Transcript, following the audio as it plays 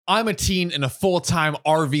I'm a teen in a full-time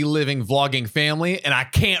RV living vlogging family, and I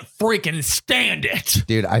can't freaking stand it.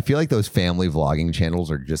 Dude, I feel like those family vlogging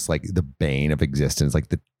channels are just like the bane of existence.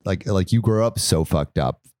 Like you grow up so fucked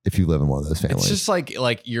up if you live in one of those families. It's just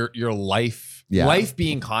like your life. Yeah. Life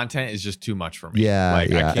being content is just too much for me. Yeah, like,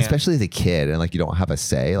 yeah. Especially as a kid and like you don't have a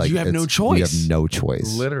say. Like you have no choice. You have no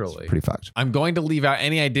choice. Literally. It's pretty fucked. I'm going to leave out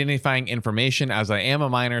any identifying information as I am a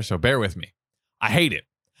minor, so bear with me. I hate it.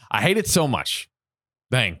 I hate it so much.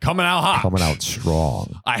 Dang, coming out hot. Coming out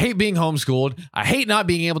strong. I hate being homeschooled. I hate not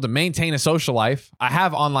being able to maintain a social life. I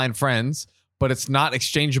have online friends, but it's not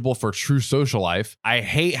exchangeable for true social life. I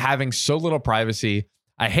hate having so little privacy.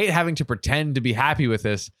 I hate having to pretend to be happy with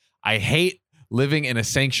this. I hate living in a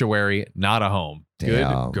sanctuary, not a home.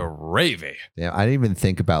 Damn. Good gravy. Yeah, I didn't even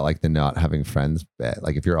think about like the not having friends bit.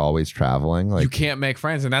 Like if you're always traveling, like you can't make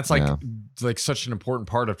friends, and that's like such an important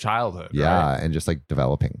part of childhood. Yeah, right? and just like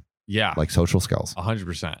developing. Yeah, like social skills.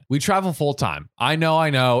 100%. We travel full time. I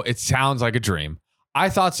know. It sounds like a dream. I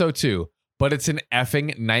thought so too, but it's an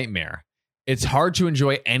effing nightmare. It's hard to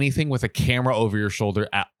enjoy anything with a camera over your shoulder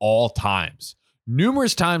at all times.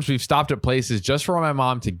 Numerous times we've stopped at places just for my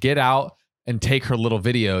mom to get out and take her little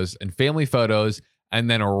videos and family photos, and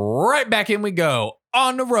then right back in we go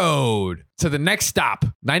on the road to the next stop.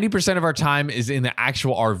 90% of our time is in the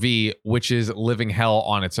actual RV, which is living hell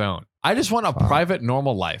on its own. I just want a private,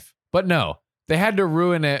 normal life. But no, they had to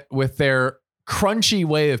ruin it with their crunchy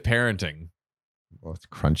way of parenting. Well, it's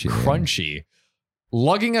crunchy. Crunchy.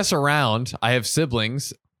 Lugging us around. I have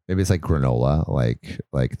siblings. Maybe it's like granola,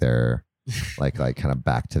 like they're like kind of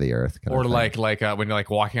back to the earth. Or like when you're like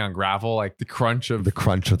walking on gravel, like the crunch of the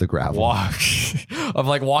gravel. Of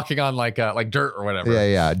like walking on like dirt or whatever.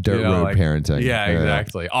 Yeah. Dirt road parenting. Yeah,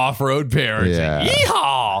 exactly. Off-road parenting. Yeah.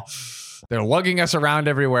 Yeehaw! They're lugging us around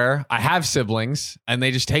everywhere. I have siblings, and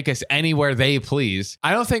they just take us anywhere they please.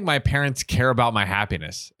 I don't think my parents care about my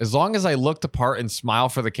happiness. As long as I look the part and smile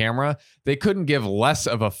for the camera, they couldn't give less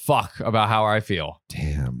of a fuck about how I feel.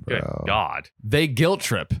 Damn, bro. Good God. They guilt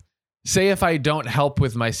trip. Say if I don't help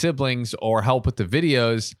with my siblings or help with the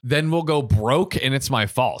videos, then we'll go broke and it's my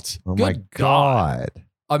fault. Oh my God.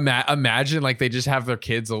 Imagine like they just have their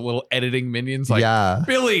kids a little editing minions like, yeah.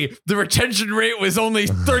 Billy, the retention rate was only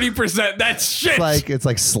 30%. That's shit. It's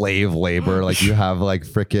like slave labor. Like you have like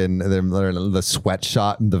freaking the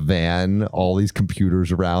sweatshop in the van, all these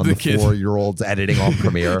computers around, the 4-year-olds editing on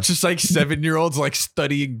Premiere. Just like 7-year-olds like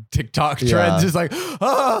studying TikTok trends. Just like,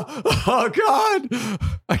 oh God,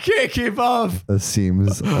 I can't keep up. This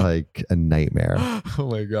seems like a nightmare. Oh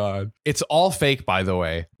my God. It's all fake, by the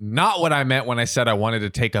way. Not what I meant when I said I wanted to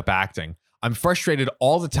take up acting. I'm frustrated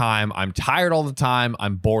all the time. I'm tired all the time.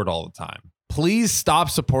 I'm bored all the time. Please stop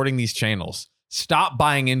supporting these channels. Stop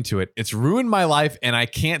buying into it. It's ruined my life and I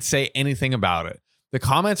can't say anything about it. The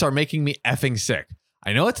comments are making me effing sick.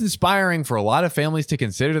 I know it's inspiring for a lot of families to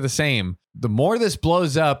consider the same. The more this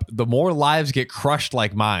blows up, the more lives get crushed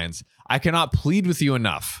like mine. I cannot plead with you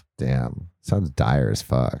enough. Damn. Sounds dire as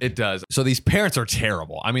fuck. It does. So these parents are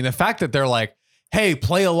terrible. I mean, the fact that they're like, hey,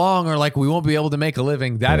 play along, or like we won't be able to make a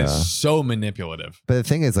living. That is so manipulative. But the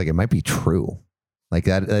thing is, like, it might be true. Like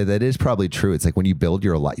that is probably true. It's like when you build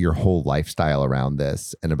your whole lifestyle around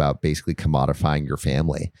this and about basically commodifying your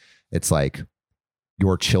family, it's like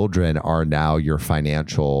your children are now your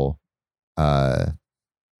financial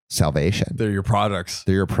salvation. They're your products.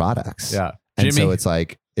 Yeah. And so it's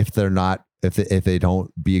like if they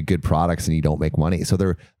don't be good products and you don't make money. So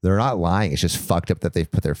they're not lying. It's just fucked up that they've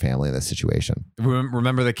put their family in this situation.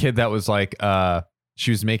 Remember the kid that was like, she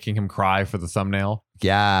was making him cry for the thumbnail?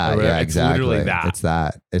 Yeah, it's exactly. Literally that. It's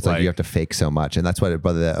that. It's like you have to fake so much. And that's what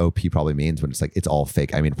the OP probably means when it's like, it's all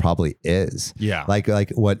fake. I mean, it probably is. Yeah. Like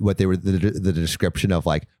what they were, the description of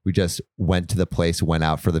like, we just went to the place, went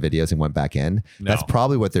out for the videos and went back in. No. That's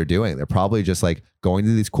probably what they're doing. They're probably just like going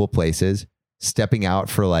to these cool places, stepping out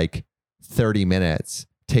for like 30 minutes,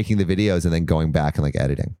 taking the videos and then going back and like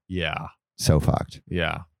editing. Yeah. So fucked.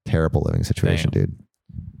 Yeah. Terrible living situation, dude.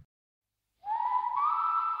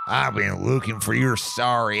 I've been looking for your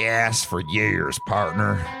sorry ass for years,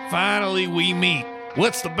 partner. Finally, we meet.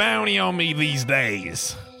 What's the bounty on me these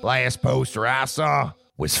days? Last poster I saw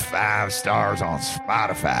was 5 stars on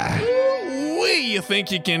Spotify. You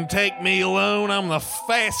think you can take me alone? I'm the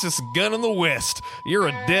fastest gun in the West. You're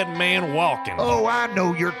a dead man walking. Oh, I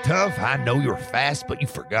know you're tough. I know you're fast, but you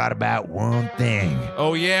forgot about one thing.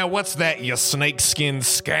 Oh, yeah? What's that, you snakeskin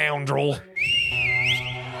scoundrel?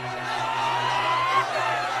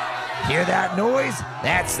 Hear that noise?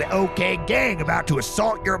 That's the OK Gang about to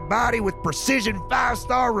assault your body with precision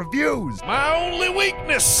 5-star reviews. My only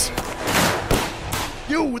weakness.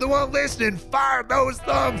 You, the one listening, fire those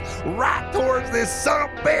thumbs right towards this son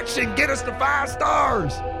of a bitch and get us to 5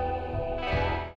 stars.